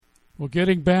We're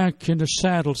getting back in the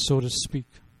saddle, so to speak.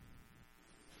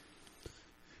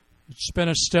 It's been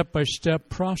a step-by-step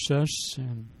process,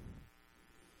 and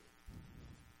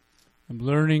I'm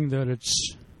learning that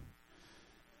it's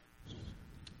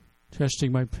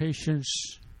testing my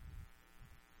patience,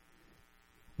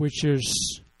 which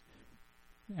is,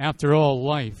 after all,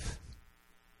 life.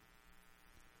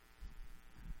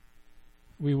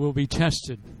 We will be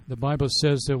tested. The Bible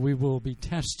says that we will be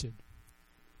tested.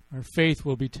 Our faith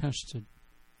will be tested.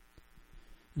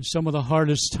 And some of the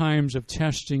hardest times of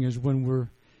testing is when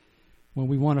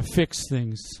we want to fix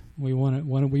things. We want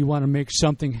to make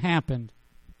something happen.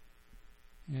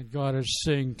 And God is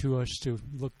saying to us to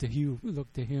look to you,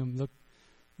 look to Him,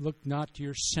 look not to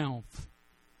yourself.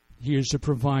 He is the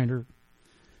provider.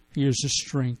 He is the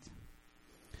strength.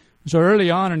 So early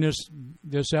on in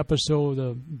this episode,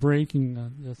 the breaking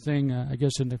the thing, I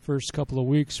guess in the first couple of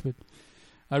weeks, but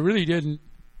I really didn't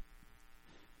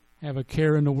have a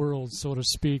care in the world, so to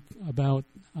speak, about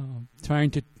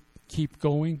trying to keep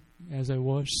going as I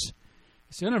was.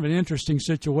 It's kind of an interesting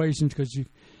situation because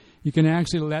you can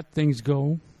actually let things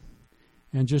go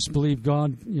and just believe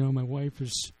God. You know, my wife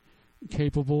is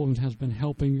capable and has been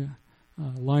helping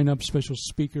line up special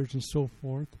speakers and so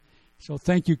forth. So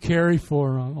thank you, Carrie,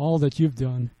 for all that you've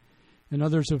done. And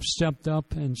others have stepped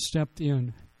up and stepped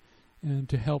in and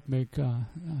to help make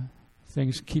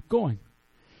things keep going.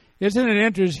 Isn't it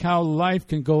interesting how life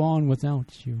can go on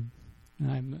without you?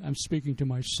 And I'm speaking to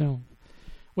myself,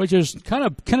 which is kind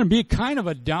of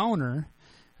a downer,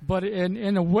 but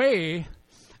in a way,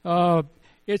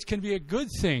 it can be a good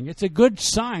thing. It's a good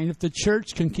sign if the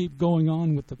church can keep going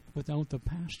on without the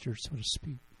pastor, so to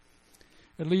speak,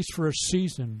 at least for a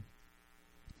season.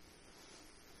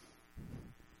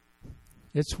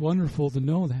 It's wonderful to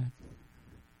know that.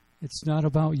 It's not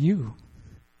about you.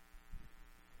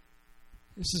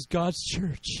 This is God's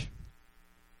church.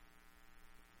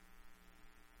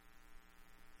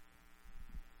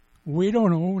 We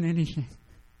don't own anything.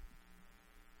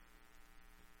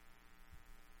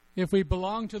 If we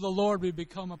belong to the Lord, we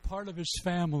become a part of His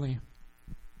family.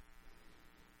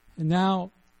 And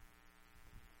now,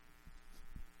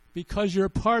 because you're a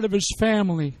part of His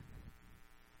family,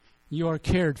 you are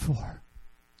cared for.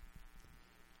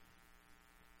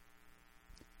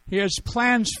 He has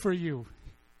plans for you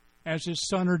as His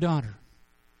son or daughter.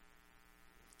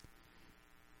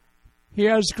 He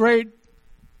has great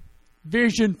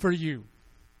vision for you,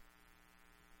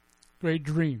 great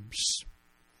dreams.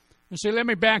 And say, let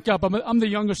me back up. I'm the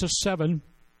youngest of 7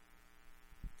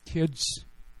 kids.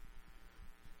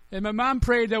 And my mom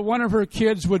prayed that one of her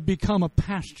kids would become a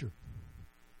pastor.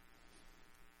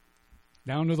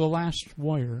 Down to the last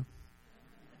wire.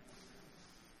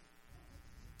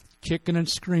 Kicking and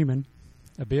screaming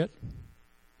a bit.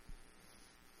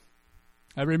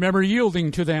 I remember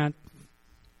yielding to that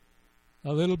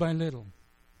a little by little.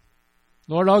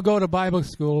 Lord, I'll go to Bible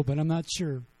school, but I'm not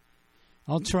sure.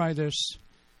 I'll try this.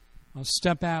 I'll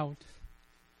step out.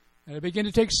 And I begin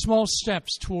to take small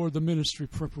steps toward the ministry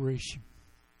preparation.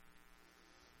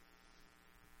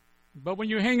 But when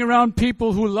you hang around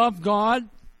people who love God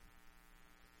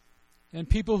and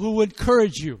people who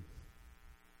encourage you,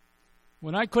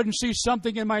 when I couldn't see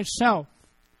something in myself,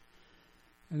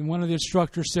 and one of the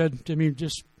instructors said to me,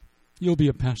 you'll be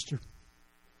a pastor.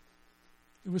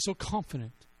 It was so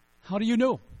confident. How do you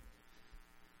know?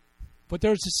 But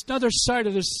there's this other side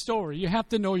of this story. You have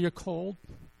to know you're called.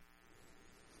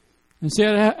 And see,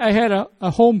 I had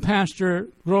a home pastor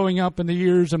growing up in the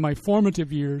years of my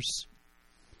formative years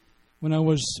when I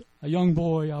was a young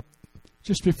boy up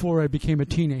just before I became a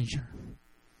teenager.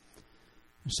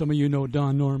 Some of you know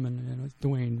Don Norman, and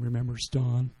Dwayne remembers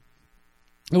Don.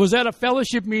 It was at a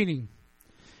fellowship meeting.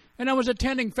 And I was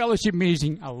attending fellowship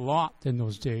meeting a lot in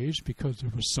those days because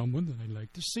there was someone that I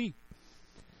liked to see,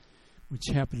 which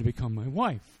happened to become my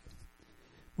wife.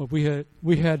 But we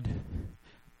had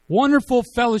wonderful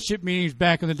fellowship meetings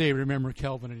back in the day. Remember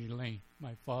Kelvin and Elaine,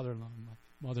 my father-in-law, my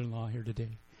mother-in-law here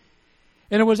today.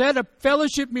 And it was at a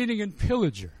fellowship meeting in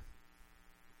Pillager,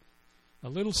 a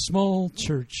little small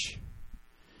church,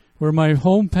 where my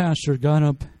home pastor got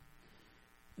up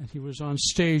and he was on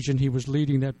stage and he was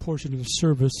leading that portion of the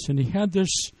service, and he had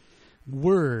this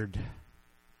word.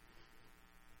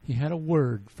 He had a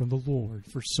word from the Lord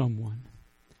for someone.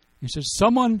 He says,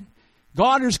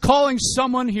 God is calling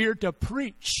someone here to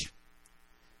preach.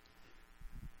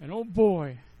 And oh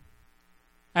boy,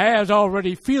 I was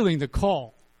already feeling the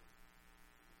call.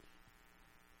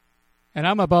 And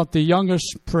I'm about the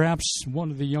youngest, perhaps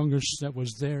one of the youngest that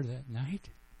was there that night.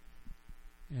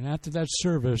 And after that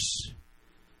service,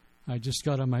 I just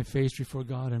got on my face before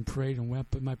God and prayed and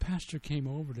wept. But my pastor came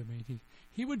over to me.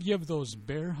 He would give those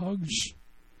bear hugs.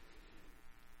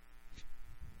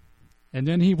 And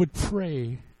then he would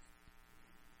pray.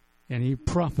 And he'd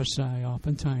prophesy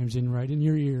oftentimes right in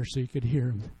your ear so you could hear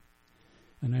him.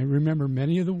 And I remember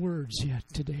many of the words yet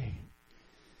today.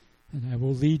 And I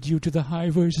will lead you to the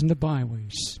highways and the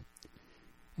byways.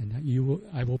 And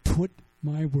I will put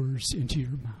my words into your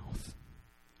mouth.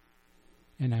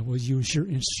 And I will use your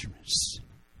instruments.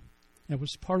 That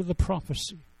was part of the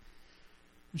prophecy.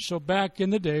 And so back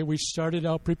in the day, we started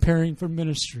out preparing for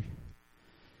ministry.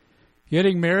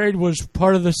 Getting married was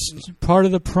part of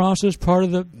the process, part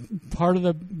of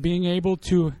the being able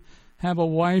to have a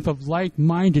wife of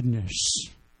like-mindedness.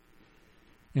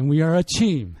 And we are a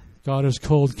team. God has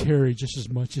called Carrie just as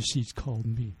much as He's called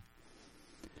me.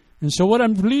 And so what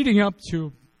I'm leading up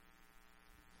to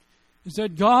is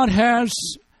that God has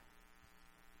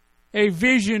a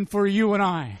vision for you and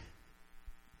I.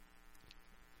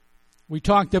 We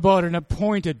talked about an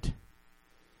appointed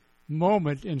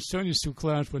moment in Sunday school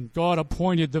class when God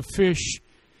appointed the fish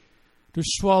to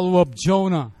swallow up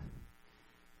Jonah.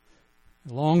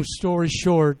 Long story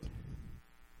short,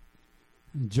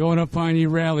 Jonah finally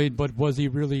rallied, but was he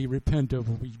really repentant?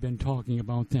 We've been talking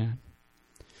about that.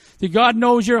 See, God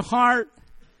knows your heart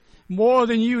more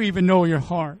than you even know your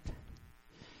heart.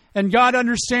 And God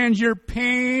understands your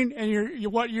pain and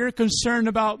what you're concerned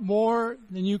about more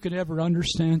than you could ever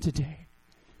understand today.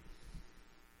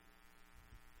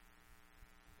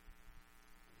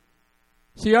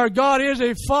 See, our God is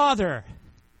a Father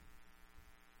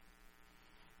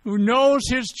who knows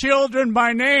His children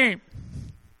by name.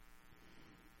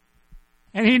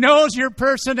 And He knows your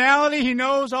personality. He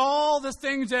knows all the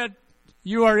things that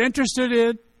you are interested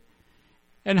in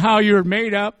and how you're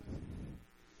made up.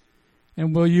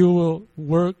 And you will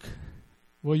work,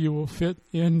 you will fit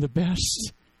in the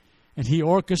best. And He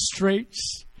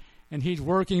orchestrates, and He's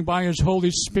working by His Holy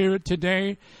Spirit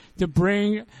today to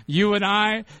bring you and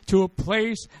I to a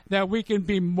place that we can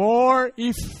be more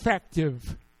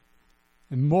effective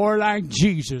and more like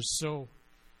Jesus. So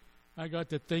I got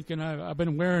to thinking, I've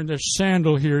been wearing this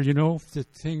sandal here, the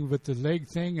thing with the leg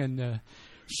thing and the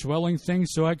swelling thing.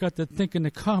 So I got to thinking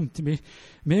to come to me,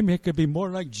 maybe it could be more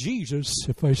like Jesus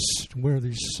if I wear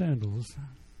these sandals.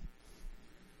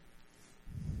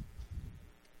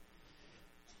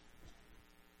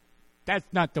 That's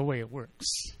not the way it works.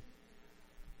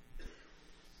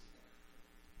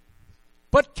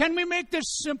 But can we make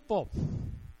this simple?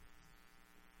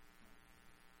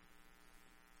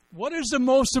 What is the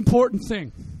most important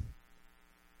thing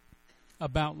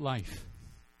about life?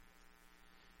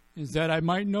 Is that I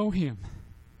might know Him,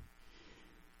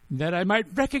 that I might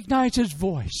recognize His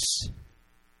voice,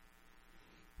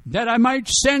 that I might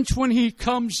sense when He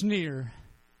comes near,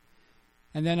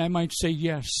 and then I might say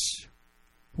yes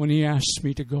when He asks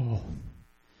me to go.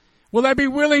 Will I be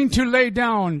willing to lay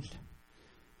down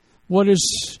what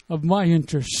is of my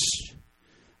interest?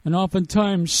 And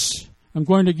oftentimes, I'm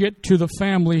going to get to the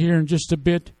family here in just a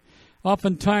bit.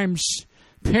 Oftentimes,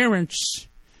 parents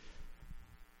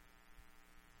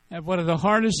have one of the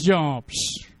hardest jobs.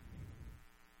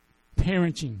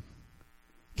 Parenting.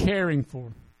 Caring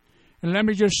for. And let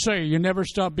me just say, you never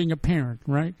stop being a parent,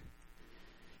 right?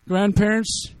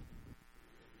 Grandparents?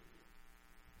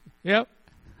 Yep.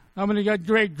 How many got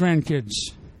great-grandkids?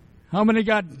 How many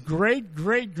got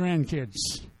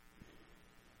great-great-grandkids?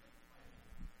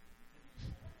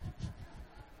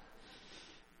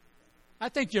 I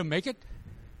think you'll make it.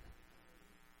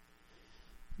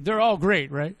 They're all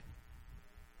great, right?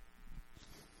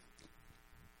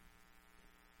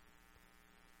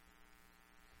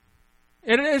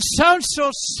 It sounds so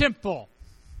simple.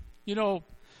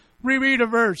 Reread a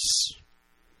verse.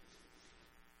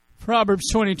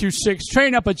 Proverbs 22:6.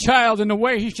 Train up a child in the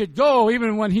way he should go,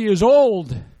 even when he is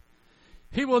old.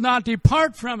 He will not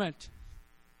depart from it.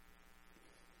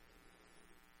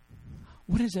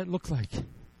 What does that look like?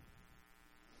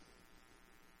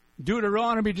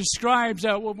 Deuteronomy describes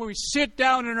that when we sit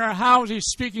down in our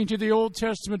houses, speaking to the Old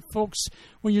Testament folks,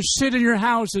 when you sit in your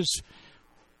houses,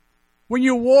 when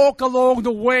you walk along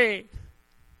the way,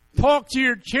 talk to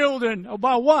your children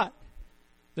about what?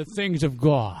 The things of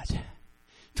God.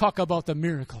 Talk about the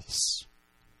miracles.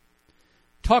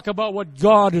 Talk about what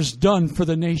God has done for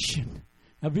the nation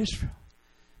of Israel.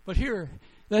 But here,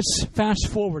 let's fast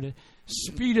forward it.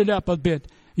 Speed it up a bit.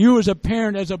 You as a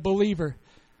parent, as a believer,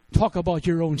 talk about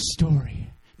your own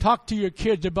story. Talk to your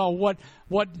kids about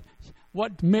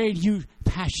what made you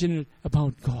passionate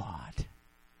about God.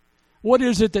 What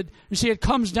is it that, you see, it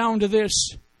comes down to this.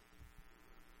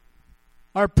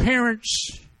 Our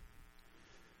parents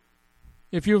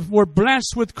if you were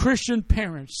blessed with Christian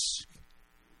parents,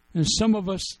 and some of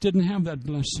us didn't have that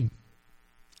blessing.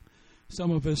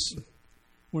 Some of us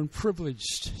weren't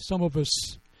privileged. Some of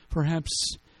us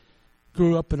perhaps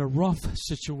grew up in a rough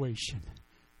situation.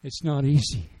 It's not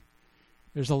easy.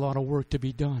 There's a lot of work to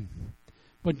be done.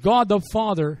 But God the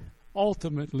Father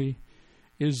ultimately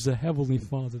is the Heavenly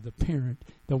Father, the parent,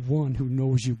 the one who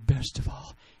knows you best of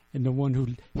all, and the one who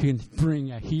can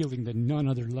bring a healing that none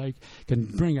other like, can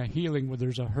bring a healing where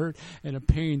there's a hurt and a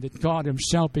pain that God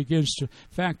Himself begins to. In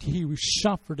fact, He was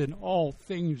suffered in all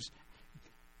things,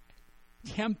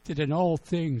 tempted in all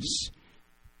things,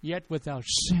 yet without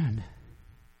sin.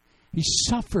 He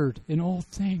suffered in all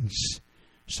things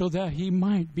so that He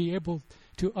might be able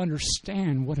to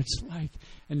understand what it's like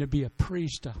and to be a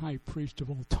priest, a high priest of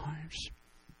all times.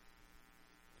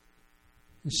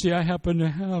 You see, I happen to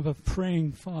have a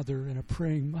praying father and a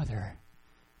praying mother,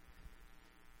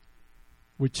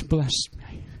 which blessed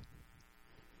me.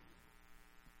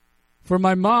 For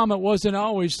my mom, it wasn't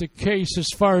always the case as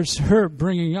far as her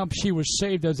bringing up. She was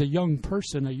saved as a young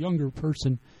person, a younger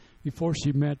person, before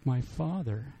she met my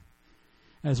father,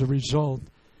 as a result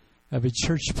of a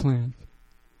church plant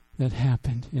that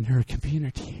happened in her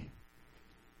community.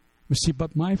 You see,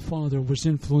 but my father was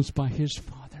influenced by his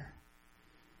father,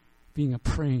 being a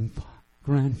praying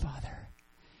grandfather.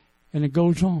 And it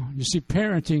goes on. You see,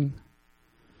 parenting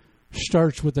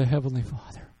starts with the Heavenly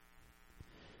Father.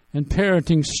 And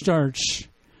parenting starts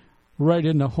right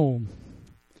in the home.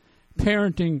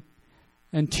 Parenting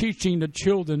and teaching the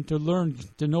children to learn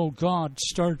to know God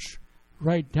starts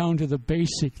right down to the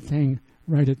basic thing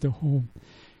right at the home.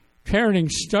 Parenting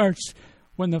starts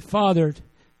when the father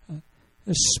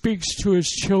speaks to his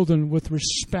children with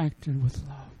respect and with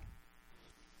love.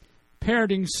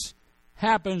 Parenting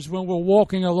happens when we're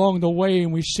walking along the way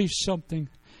and we see something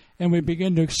and we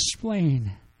begin to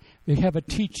explain. We have a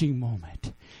teaching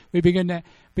moment. We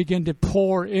begin to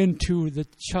pour into the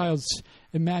child's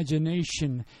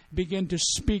imagination, begin to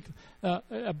speak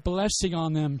a blessing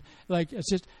on them. Like it's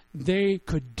just, they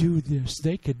could do this.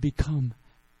 They could become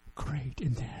great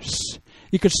in this.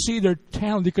 You could see their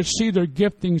talent. You could see their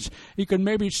giftings. You could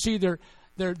maybe see their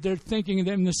thinking in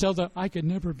themselves that I could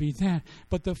never be that.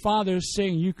 But the Father is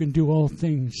saying, you can do all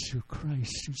things through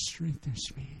Christ who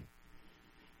strengthens me.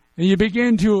 And you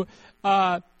begin to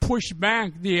push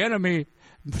back the enemy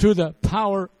through the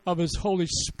power of His Holy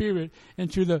Spirit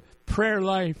and through the prayer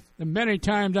life. And many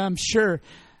times, I'm sure,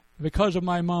 because of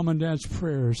my mom and dad's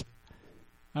prayers,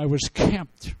 I was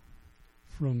kept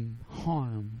from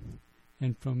harm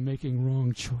and from making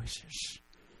wrong choices.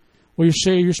 Well, you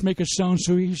say, you just make it sound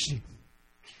so easy.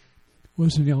 It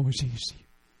wasn't always easy.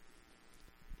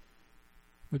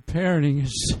 But parenting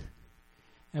is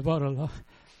about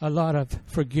a lot of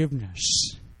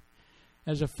forgiveness.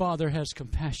 As a father has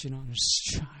compassion on his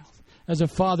child. As a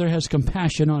father has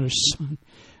compassion on his son.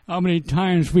 How many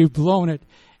times we've blown it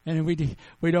and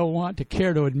we don't want to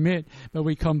care to admit, but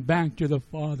we come back to the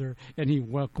Father and He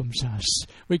welcomes us.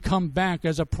 We come back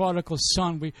as a prodigal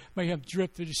son. We may have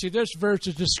drifted. You see, this verse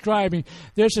is describing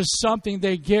this is something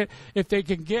they get. If they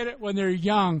can get it when they're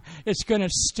young, it's going to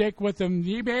stick with them.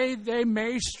 They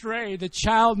may stray. The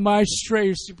child might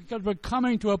stray because we're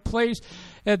coming to a place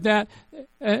that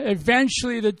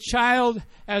eventually the child,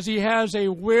 as he has a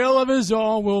will of his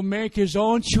own, will make his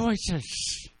own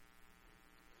choices.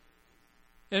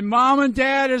 And mom and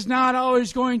dad is not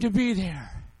always going to be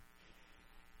there.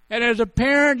 And as a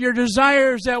parent, your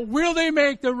desire is that will they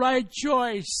make the right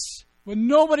choice when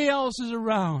nobody else is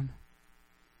around?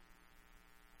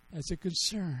 That's a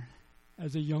concern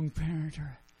as a young parent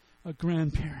or a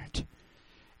grandparent.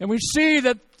 And we see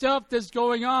that stuff that's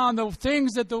going on, the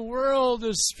things that the world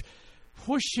is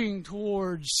pushing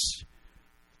towards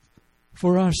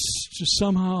for us to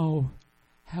somehow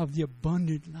have the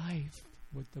abundant life.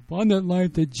 But the abundant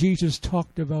life that Jesus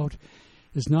talked about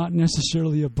is not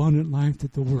necessarily the abundant life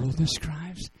that the world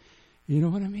describes. You know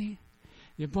what I mean?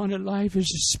 The abundant life is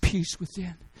this peace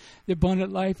within. The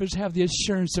abundant life is have the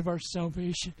assurance of our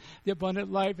salvation. The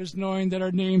abundant life is knowing that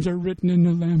our names are written in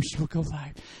the Lamb's Book of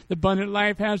Life. The abundant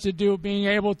life has to do with being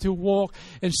able to walk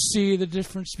and see the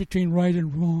difference between right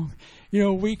and wrong. You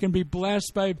know, we can be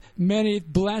blessed by many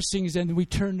blessings and we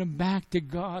turn them back to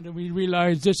God and we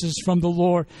realize this is from the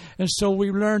Lord. And so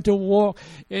we learn to walk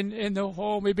in the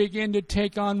home. We begin to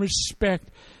take on respect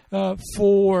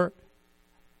for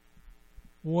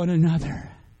one another.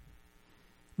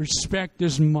 Respect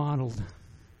is modeled.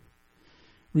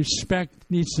 Respect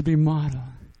needs to be modeled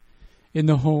in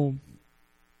the home.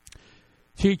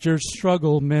 teachers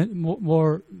struggle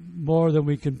more than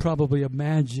we can probably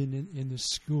imagine in the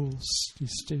schools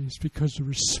these days, because the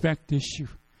respect issue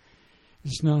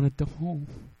is not at the home.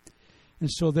 And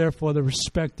so therefore the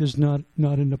respect is not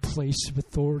in the place of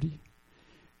authority.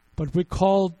 But we're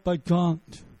called by God.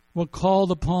 We're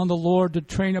called upon the Lord to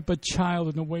train up a child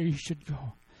in the way he should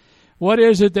go. What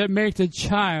is it that makes a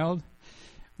child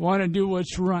want to do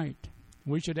what's right?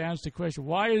 We should ask the question,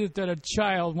 why is it that a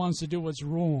child wants to do what's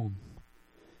wrong?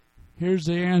 Here's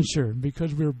the answer: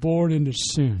 because we're born into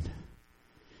sin.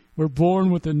 We're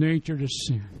born with the nature to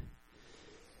sin.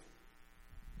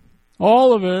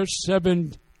 All of us have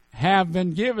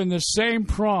been given the same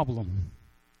problem.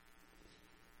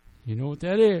 You know what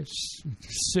that is?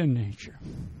 It's sin nature.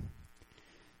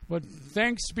 But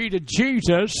thanks be to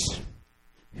Jesus,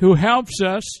 who helps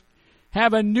us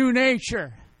have a new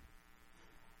nature,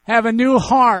 have a new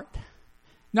heart.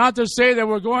 Not to say that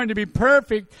we're going to be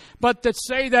perfect, but to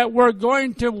say that we're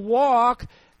going to walk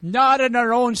not in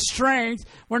our own strength.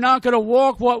 We're not going to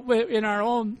walk in our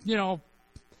own,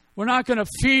 we're not going to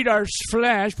feed our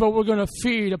flesh, but we're going to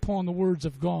feed upon the words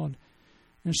of God.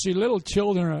 And see, little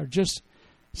children are just,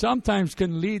 sometimes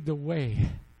can lead the way.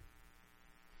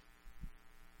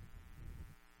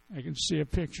 I can see a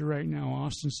picture right now.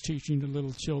 Austin's teaching the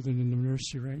little children in the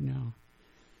nursery right now.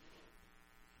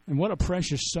 And what a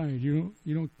precious sight. You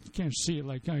can't see it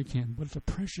like I can, but it's a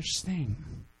precious thing.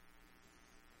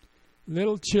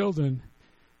 Little children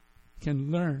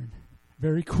can learn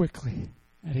very quickly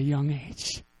at a young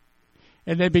age.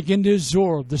 And they begin to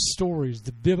absorb the stories,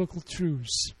 the biblical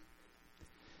truths.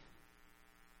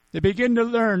 They begin to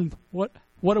learn what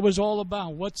it was all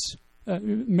about.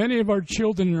 Many of our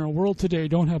children in our world today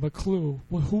don't have a clue.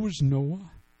 Well, who's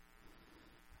Noah?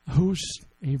 Who's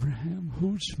Abraham?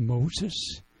 Who's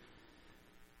Moses?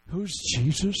 Who's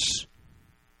Jesus?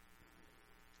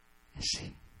 You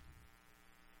see,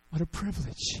 what a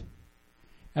privilege.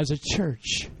 As a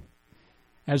church,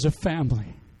 as a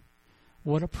family,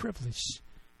 what a privilege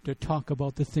to talk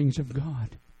about the things of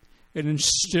God and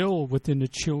instill within the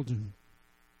children.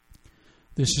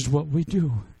 This is what we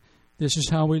do. This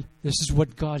is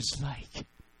what God's like.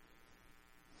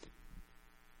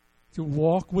 To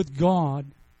walk with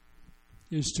God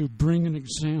is to bring an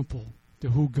example to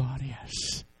who God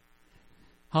is.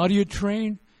 How do you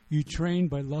train? You train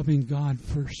by loving God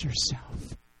first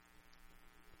yourself.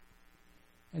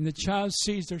 And the child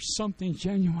sees there's something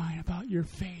genuine about your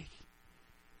faith.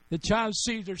 The child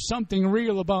sees there's something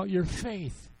real about your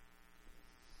faith.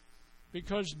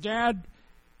 Because Dad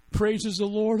praises the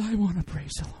Lord, I want to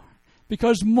praise the Lord.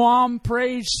 Because Mom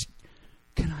prays,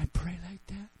 can I pray like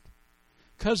that?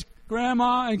 Because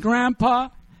Grandma and Grandpa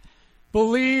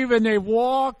believe and they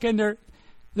walk and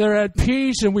they're at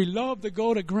peace, and we love to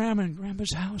go to Grandma and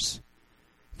Grandpa's house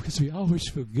because we always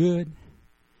feel good.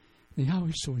 They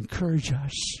always so encourage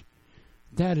us.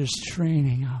 That is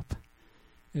training up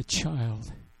a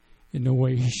child in the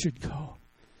way he should go.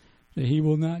 That he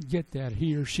will not get that.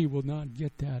 He or she will not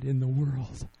get that in the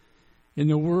world. And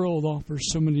the world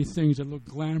offers so many things that look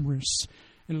glamorous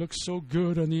and look so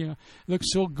good look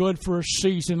so good for a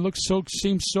season,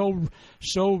 seems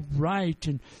so right,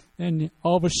 and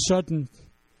all of a sudden,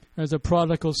 as the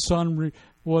prodigal son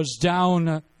was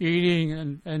down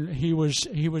eating, and he was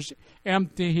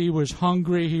empty, he was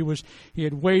hungry, he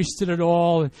had wasted it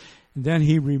all, and then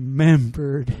he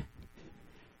remembered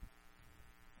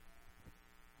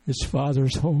his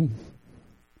father's home,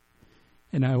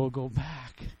 and I will go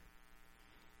back.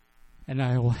 And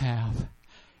I will have,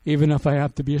 even if I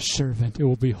have to be a servant, it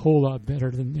will be a whole lot better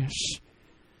than this.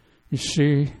 You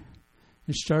see,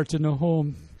 it starts in the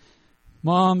home.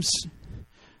 Moms,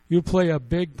 you play a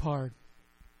big part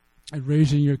in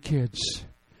raising your kids,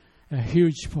 a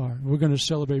huge part. We're going to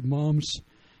celebrate Mom's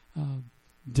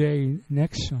Day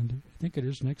next Sunday. I think it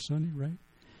is next Sunday, right?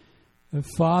 The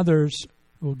fathers,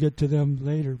 we'll get to them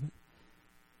later.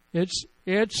 But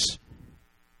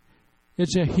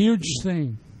it's a huge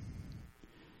thing.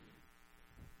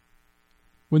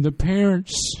 When the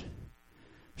parents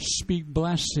speak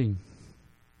blessing,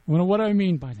 what do I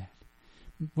mean by that?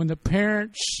 When the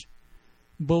parents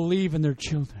believe in their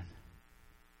children.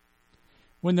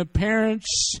 When the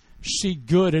parents see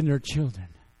good in their children.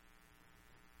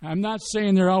 I'm not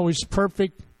saying they're always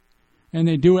perfect and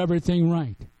they do everything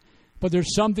right. But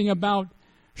there's something about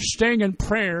staying in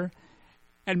prayer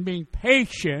and being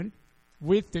patient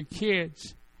with the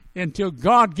kids until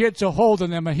God gets a hold of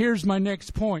them. And here's my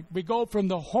next point. We go from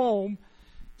the home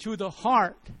to the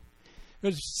heart.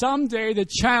 Because someday the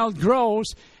child grows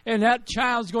and that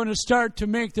child's going to start to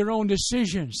make their own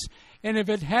decisions. And if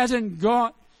it hasn't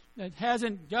got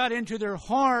into their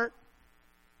heart,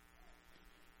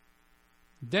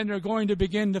 then they're going to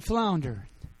begin to flounder.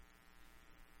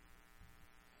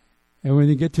 And when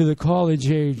they get to the college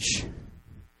age,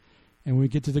 and we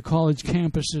get to the college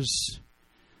campuses,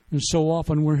 and so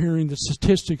often we're hearing the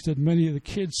statistics that many of the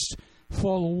kids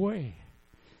fall away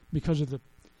because of the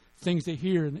things they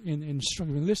hear in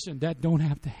struggle. Listen, that don't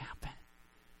have to happen.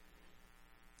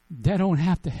 That don't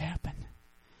have to happen.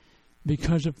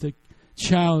 Because if the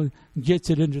child gets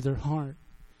it into their heart.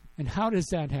 And how does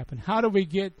that happen? How do we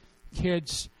get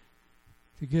kids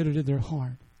to get it in their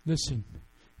heart? Listen,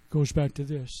 it goes back to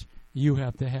this. You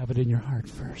have to have it in your heart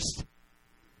first.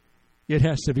 It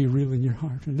has to be real in your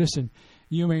heart. And listen,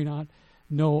 you may not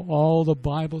know all the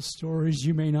Bible stories.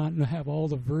 You may not have all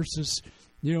the verses,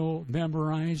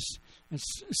 memorized. And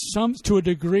some, to a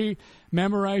degree,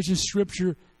 memorizing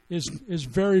Scripture is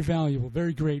very valuable,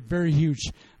 very great, very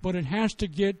huge. But it has to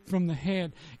get from the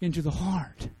head into the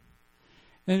heart.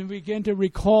 And we begin to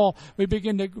recall, we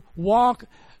begin to walk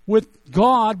with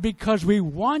God because we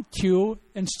want to,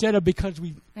 instead of because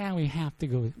we have to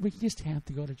go. We just have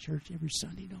to go to church every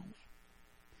Sunday, don't we?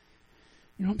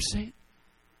 You know what I'm saying?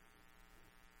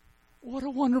 What a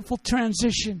wonderful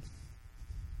transition.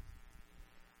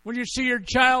 When you see your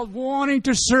child wanting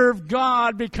to serve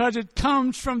God because it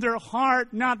comes from their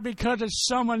heart, not because it's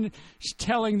someone is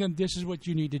telling them this is what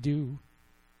you need to do.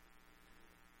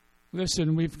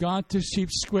 Listen, we've got to keep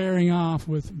squaring off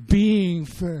with being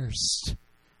first.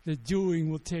 The doing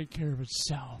will take care of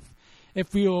itself.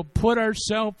 If we will put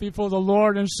ourselves before the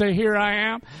Lord and say, here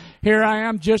I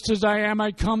am, just as I am,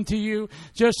 I come to you,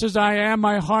 just as I am,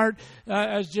 my heart,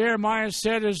 as Jeremiah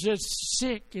said, is just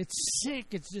sick. It's sick.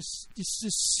 It's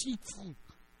deceitful.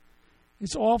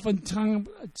 It's oftentimes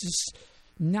just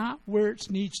not where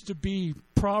it needs to be.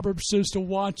 Proverbs says to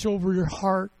watch over your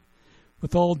heart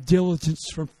with all diligence,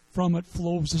 from it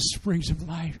flows the springs of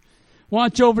life.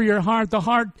 Watch over your heart. The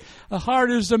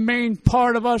heart is the main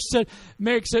part of us that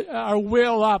makes it our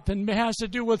will up, and it has to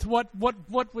do with what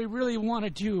we really want to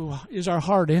do. Is our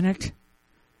heart in it?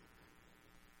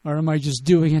 Or am I just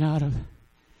doing it out of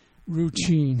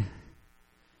routine?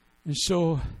 And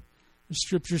so the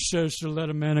Scripture says to let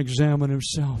a man examine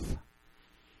himself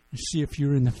and see if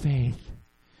you're in the faith.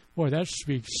 Boy, that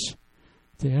speaks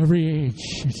to every age.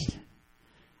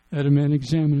 Let a man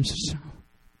examine himself.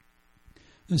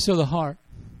 And so the heart.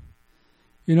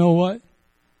 You know what?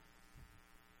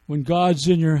 When God's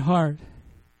in your heart,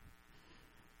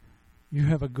 you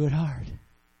have a good heart.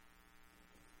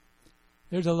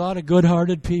 There's a lot of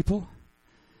good-hearted people,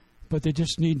 but they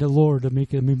just need the Lord to make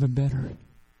them even better.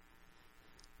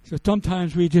 So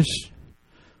sometimes we're just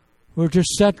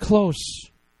that close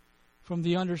from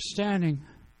the understanding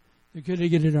that could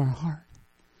get in our heart.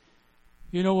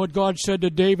 You know what God said to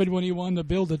David when he wanted to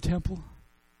build the temple?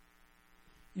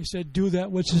 He said, do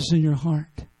that which is in your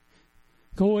heart.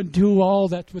 Go and do all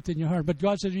that's within your heart. But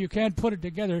God said, you can't put it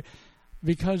together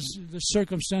because the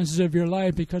circumstances of your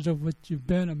life, because of what you've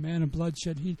been, a man of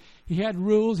bloodshed. He had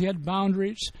rules, he had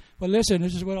boundaries. But listen,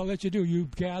 this is what I'll let you do. You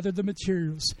gather the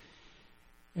materials.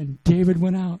 And David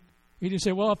went out. He didn't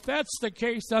say, well, if that's the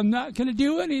case, I'm not going to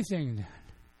do anything.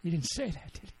 He didn't say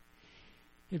that, did he?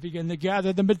 He began to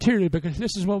gather the material because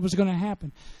this is what was going to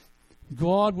happen.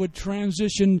 God would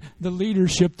transition the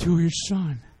leadership to his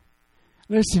son.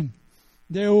 Listen,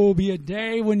 there will be a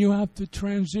day when you have to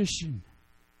transition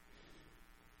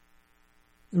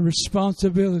the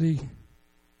responsibility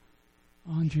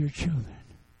onto your children.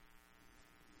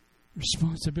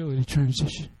 Responsibility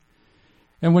transition.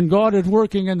 And when God is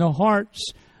working in the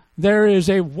hearts, there is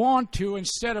a want to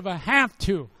instead of a have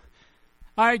to.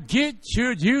 I get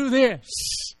to do this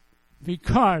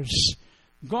because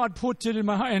God puts it in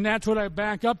my heart, and that's what I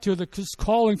back up to, the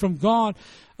calling from God.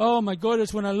 Oh, my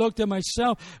goodness, when I looked at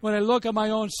myself, when I look at my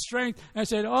own strength, I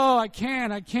said, oh, I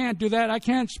can't do that. I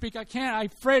can't speak. I'm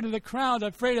afraid of the crowd. I'm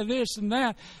afraid of this and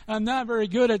that. I'm not very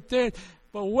good at this.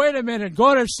 But wait a minute.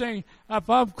 God is saying, if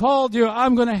I've called you,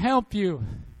 I'm going to help you.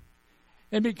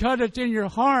 And because it's in your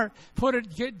heart,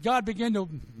 God begin to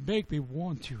make me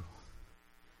want to.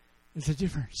 There's a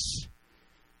difference.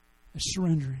 A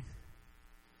surrendering.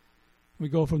 We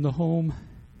go from the home.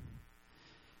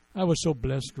 I was so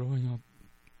blessed growing up.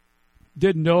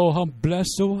 Didn't know how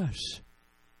blessed I was.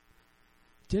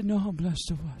 Didn't know how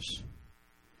blessed I was.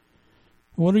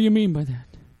 What do you mean by that?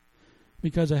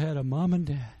 Because I had a mom and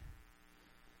dad.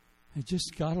 I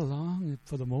just got along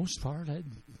for the most part. I had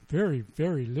very,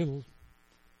 very little.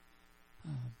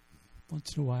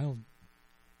 Once in a while,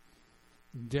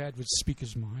 Dad would speak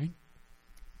his mind.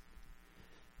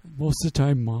 Most of the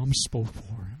time, Mom spoke for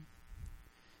him.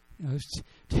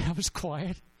 Dad was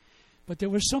quiet. But there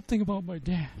was something about my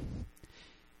dad.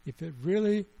 If it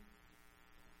really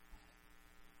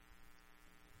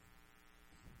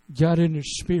got in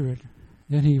his spirit,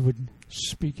 then he would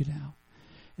speak it out.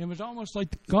 It was almost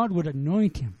like God would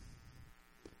anoint him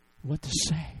what to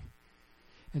say.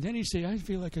 And then he'd say, I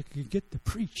feel like I could get to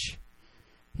preach.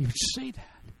 He would say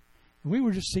that. And we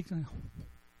were just thinking,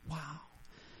 wow.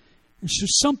 It's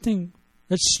just something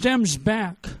that stems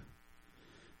back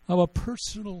of a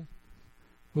personal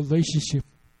relationship.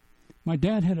 My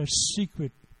dad had a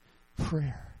secret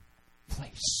prayer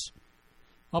place.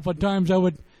 Oftentimes I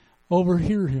would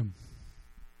overhear him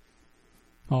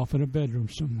off in a bedroom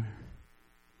somewhere.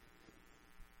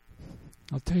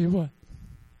 I'll tell you what.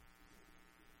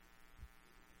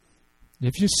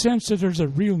 If you sense that there's a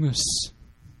realness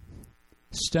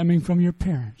stemming from your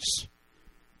parents,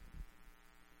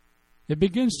 it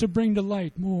begins to bring to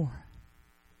light more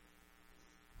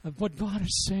of what God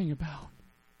is saying about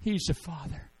He's the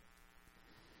Father.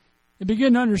 You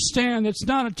begin to understand it's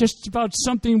not just about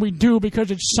something we do because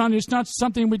it's Sunday. It's not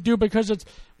something we do because it's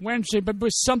Wednesday, but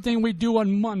it's something we do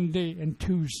on Monday and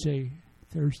Tuesday,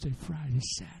 Thursday, Friday,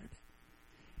 Saturday.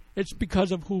 It's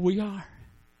because of who we are.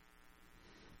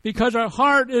 Because our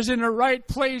heart is in the right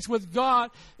place with God,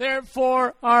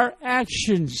 therefore our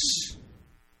actions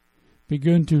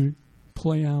begin to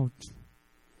play out.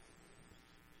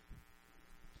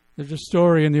 There's a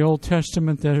story in the Old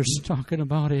Testament that is talking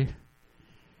about a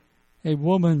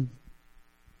woman.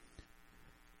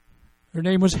 Her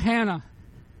name was Hannah.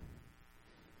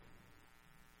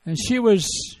 And she was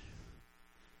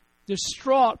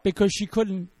distraught because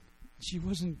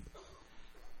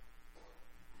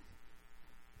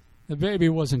the baby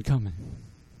wasn't coming.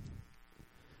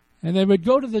 And they would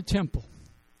go to the temple.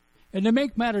 And to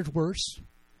make matters worse,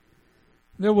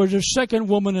 there was a second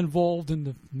woman involved in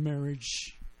the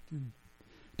marriage. And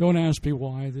don't ask me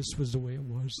why. This was the way it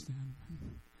was then.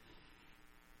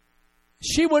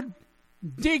 She would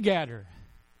dig at her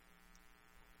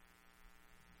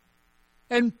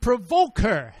and provoke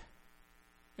her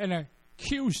and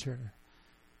accuse her.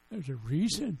 There's a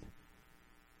reason.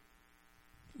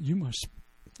 You must,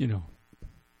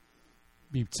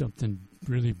 be something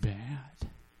really bad.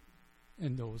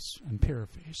 And I'm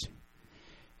paraphrasing.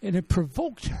 And it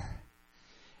provoked her.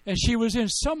 And she was in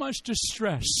so much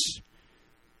distress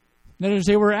that as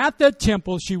they were at the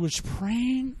temple, she was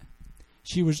praying.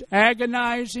 She was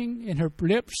agonizing, and her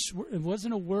lips, it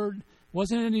wasn't a word,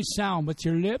 wasn't any sound, but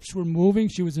her lips were moving.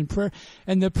 She was in prayer.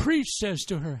 And the priest says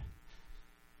to her,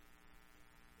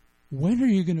 when are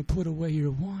you going to put away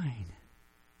your wine?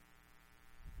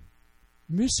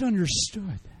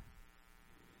 Misunderstood.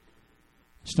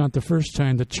 It's not the first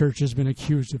time the church has been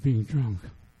accused of being drunk.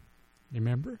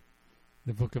 Remember?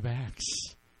 The book of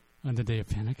Acts, on the day of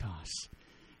Pentecost.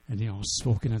 And they all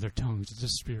spoke in other tongues as the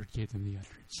Spirit gave them the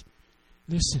utterance.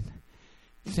 Listen,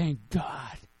 thank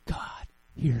God, God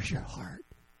hears your heart.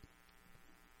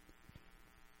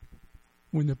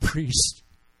 When the priest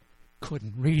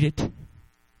couldn't read it,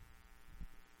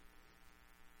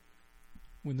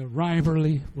 when the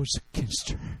rivalry was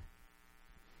against her,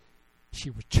 she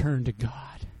would turn to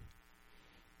God.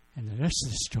 And the rest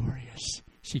of the story is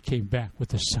she came back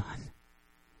with a son.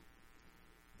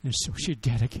 And so she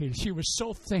dedicated. She was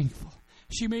so thankful.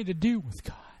 She made a deal with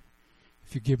God.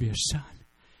 If you give me a son,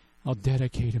 I'll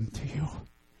dedicate him to you.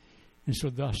 And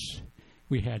so thus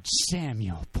we had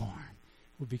Samuel born,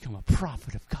 who would become a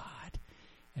prophet of God.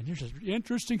 And there's an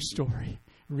interesting story.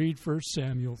 Read 1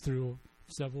 Samuel through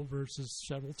several verses,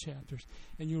 several chapters.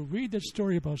 And you'll read that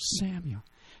story about Samuel.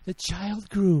 The child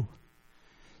grew.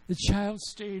 The child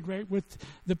stayed right with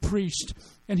the priest.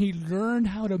 And he learned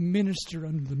how to minister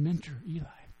under the mentor, Eli.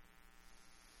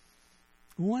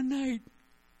 One night,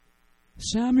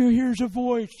 Samuel hears a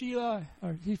voice. Eli,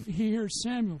 or he hears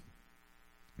Samuel.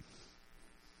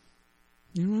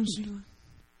 You know, Eli,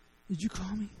 did you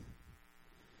call me?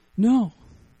 No.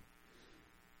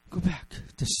 Go back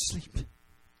to sleep.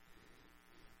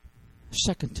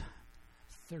 Second time.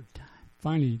 Third time.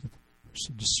 Finally,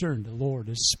 discern the Lord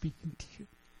is speaking to you.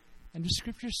 And the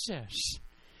scripture says,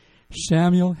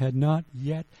 Samuel had not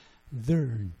yet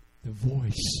learned the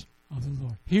voice of the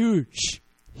Lord. Huge.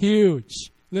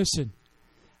 Huge. Listen,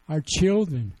 our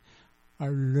children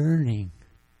are learning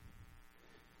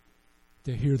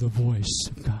to hear the voice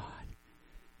of God.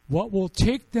 What will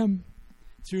take them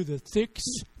through the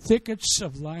thickets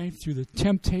of life, through the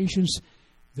temptations,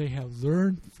 they have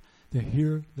learned to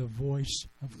hear the voice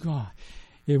of God.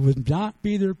 It would not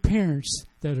be their parents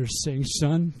that are saying,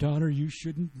 son, daughter, you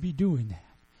shouldn't be doing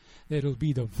that. It'll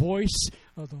be the voice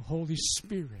of the Holy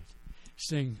Spirit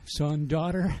saying, son,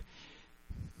 daughter,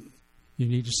 you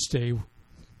need to stay.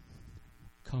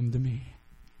 Come to me.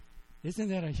 Isn't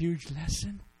that a huge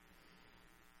lesson?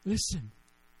 Listen,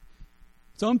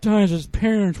 Sometimes as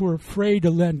parents we're afraid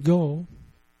to let go.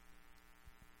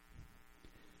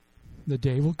 The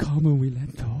day will come when we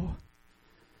let go.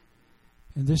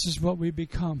 And this is what we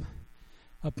become.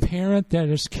 A parent that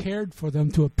has cared for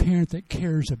them to a parent that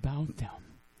cares about them.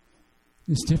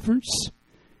 This difference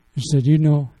is that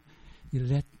you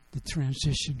let the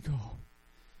transition go.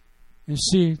 And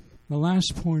see, the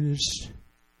last point is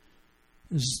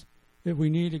that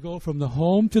we need to go from the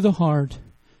home to the heart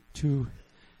to,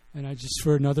 and I just,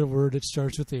 for another word, it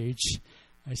starts with H,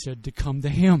 I said to come to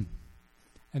Him.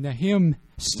 And the Him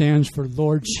stands for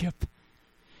Lordship.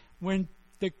 When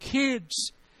the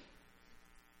kids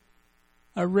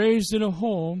are raised in a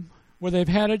home where they've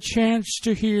had a chance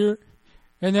to hear,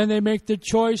 and then they make the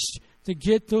choice to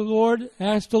get the Lord,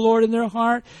 ask the Lord in their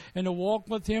heart, and to walk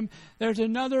with Him, there's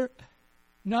another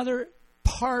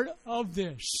part of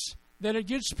this, that it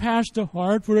gets past the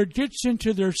heart, where it gets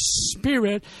into their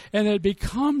spirit, and it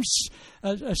becomes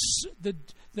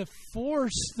the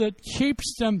force that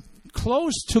keeps them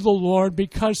close to the Lord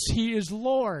because He is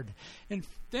Lord. And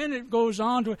then it goes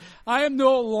on to, I am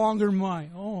no longer my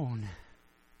own.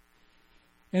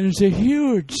 And it's a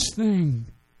huge thing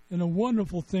and a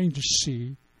wonderful thing to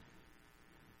see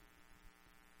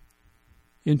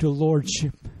into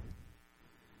Lordship.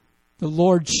 The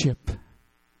Lordship.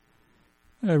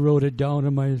 I wrote it down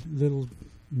in my little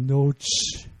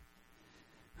notes,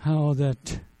 how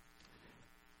that,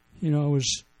 I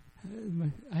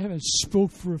haven't spoke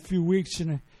for a few weeks,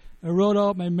 and I wrote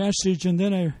out my message, and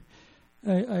then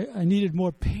I needed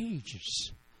more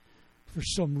pages for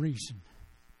some reason.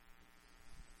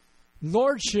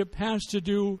 Lordship has to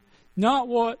do not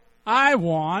what I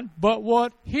want, but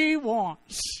what He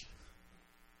wants.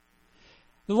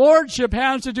 The Lordship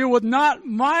has to do with not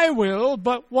my will,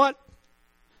 but what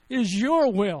is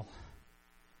your will.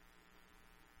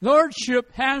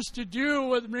 Lordship has to do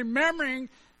with remembering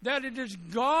that it is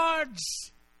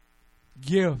God's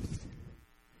gift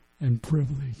and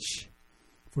privilege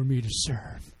for me to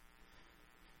serve.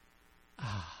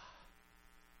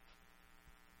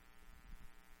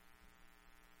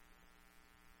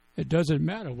 It doesn't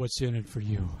matter what's in it for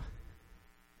you,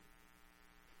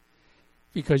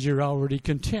 because you're already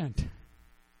content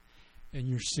and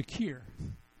you're secure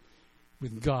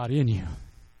with God in you.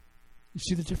 You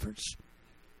see the difference?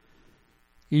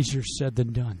 Easier said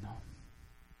than done,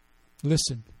 though.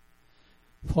 Listen,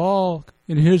 Paul,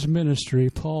 in his ministry,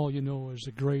 Paul, is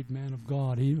a great man of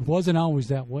God. He wasn't always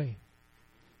that way.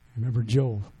 Remember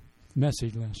Joe's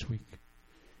message last week.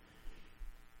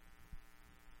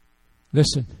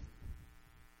 Listen,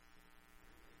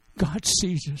 God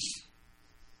sees us,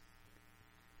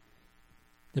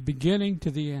 the beginning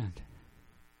to the end.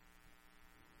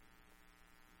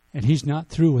 And He's not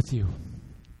through with you.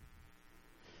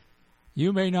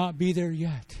 You may not be there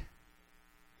yet.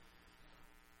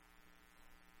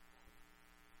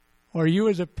 Or you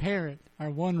as a parent are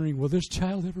wondering, will this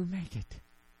child ever make it?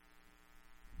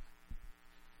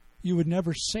 You would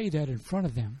never say that in front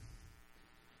of them.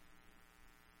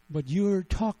 But your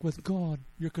talk with God,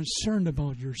 you're concerned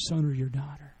about your son or your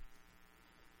daughter.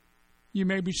 You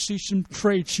maybe see some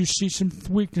traits, you see some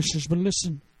weaknesses, but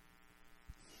listen,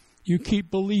 you keep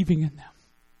believing in them.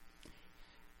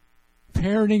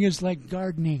 Parenting is like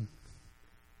gardening.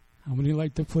 How many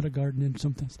like to put a garden in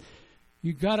sometimes?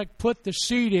 You got to put the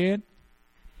seed in,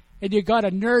 and you got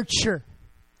to nurture.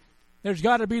 There's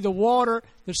got to be the water.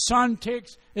 The sun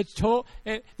takes its toll.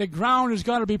 The ground has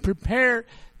got to be prepared.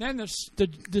 Then the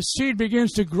seed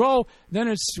begins to grow. Then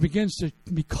it begins to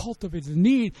be cultivated. The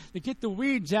need to get the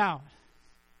weeds out.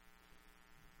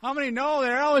 How many know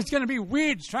there are always going to be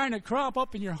weeds trying to crop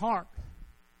up in your heart?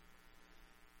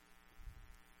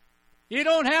 You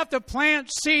don't have to plant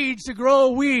seeds to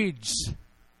grow weeds.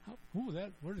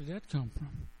 Where did that come from?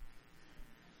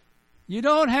 You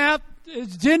don't have,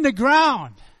 it's in the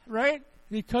ground, right?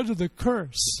 Because of the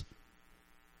curse.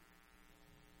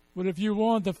 But if you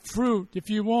want the fruit, if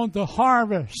you want the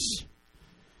harvest,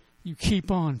 you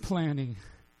keep on planting.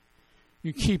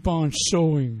 You keep on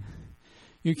sowing.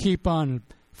 You keep on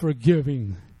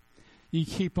forgiving. You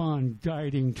keep on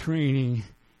guiding, training,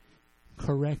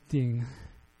 correcting,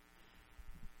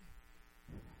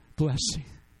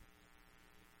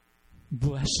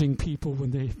 blessing people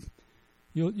when they.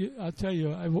 I'll tell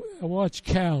you, I watched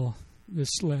Cal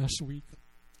this last week.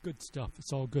 Good stuff.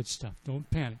 It's all good stuff. Don't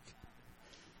panic.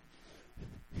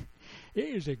 He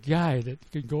is a guy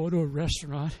that could go to a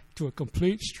restaurant to a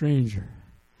complete stranger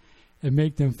and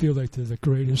make them feel like they're the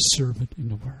greatest servant in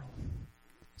the world.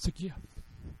 It's a gift.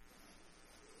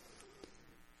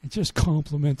 And just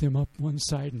compliment them up one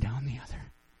side and down the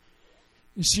other.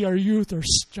 You see, our youth are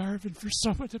starving for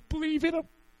someone to believe in them.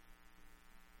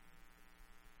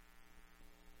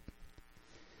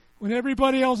 When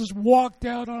everybody else has walked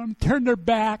out on them, turned their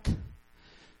back,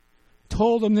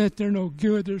 told them that they're no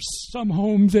good, there's some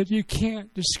homes that you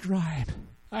can't describe.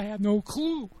 I have no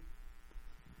clue.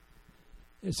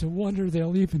 It's a wonder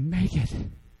they'll even make it.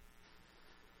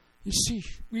 You see,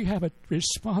 we have a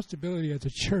responsibility as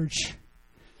a church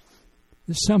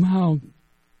to somehow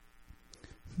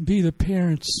be the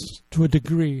parents to a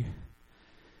degree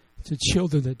to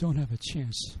children that don't have a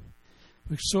chance.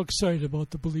 We're so excited about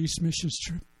the Belize missions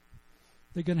trip.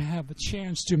 They're going to have a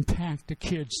chance to impact the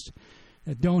kids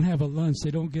that don't have a lunch.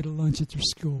 They don't get a lunch at their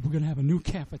school. We're going to have a new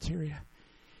cafeteria,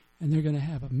 and they're going to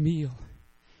have a meal,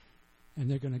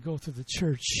 and they're going to go to the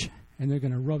church, and they're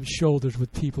going to rub shoulders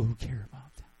with people who care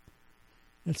about them.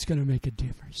 That's going to make a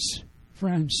difference.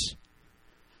 Friends,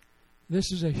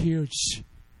 this is a huge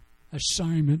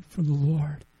assignment from the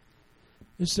Lord.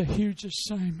 It's a huge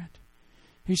assignment.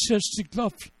 He says to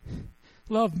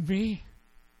love me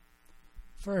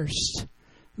first.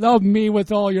 Love me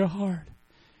with all your heart.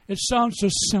 It sounds so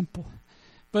simple,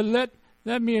 but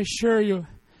let me assure you,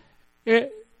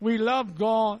 we love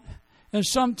God, and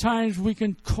sometimes we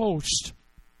can coast.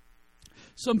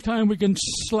 Sometimes we can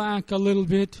slack a little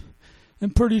bit,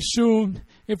 and pretty soon,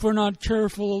 if we're not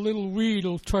careful, a little weed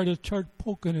will try to start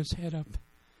poking its head up.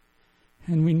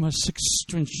 And we must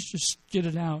just get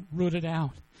it out, root it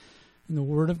out. And the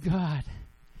Word of God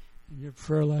and your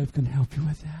prayer life can help you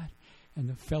with that. And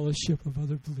the fellowship of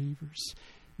other believers.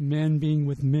 Men being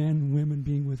with men, women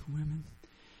being with women.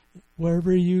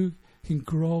 Wherever you can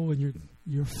grow in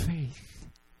your faith.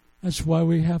 That's why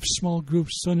we have small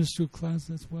groups, Sunday school class.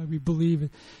 That's why we believe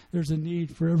there's a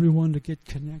need for everyone to get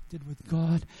connected with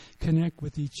God, connect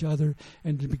with each other,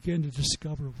 and to begin to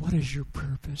discover what is your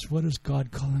purpose. What is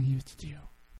God calling you to do?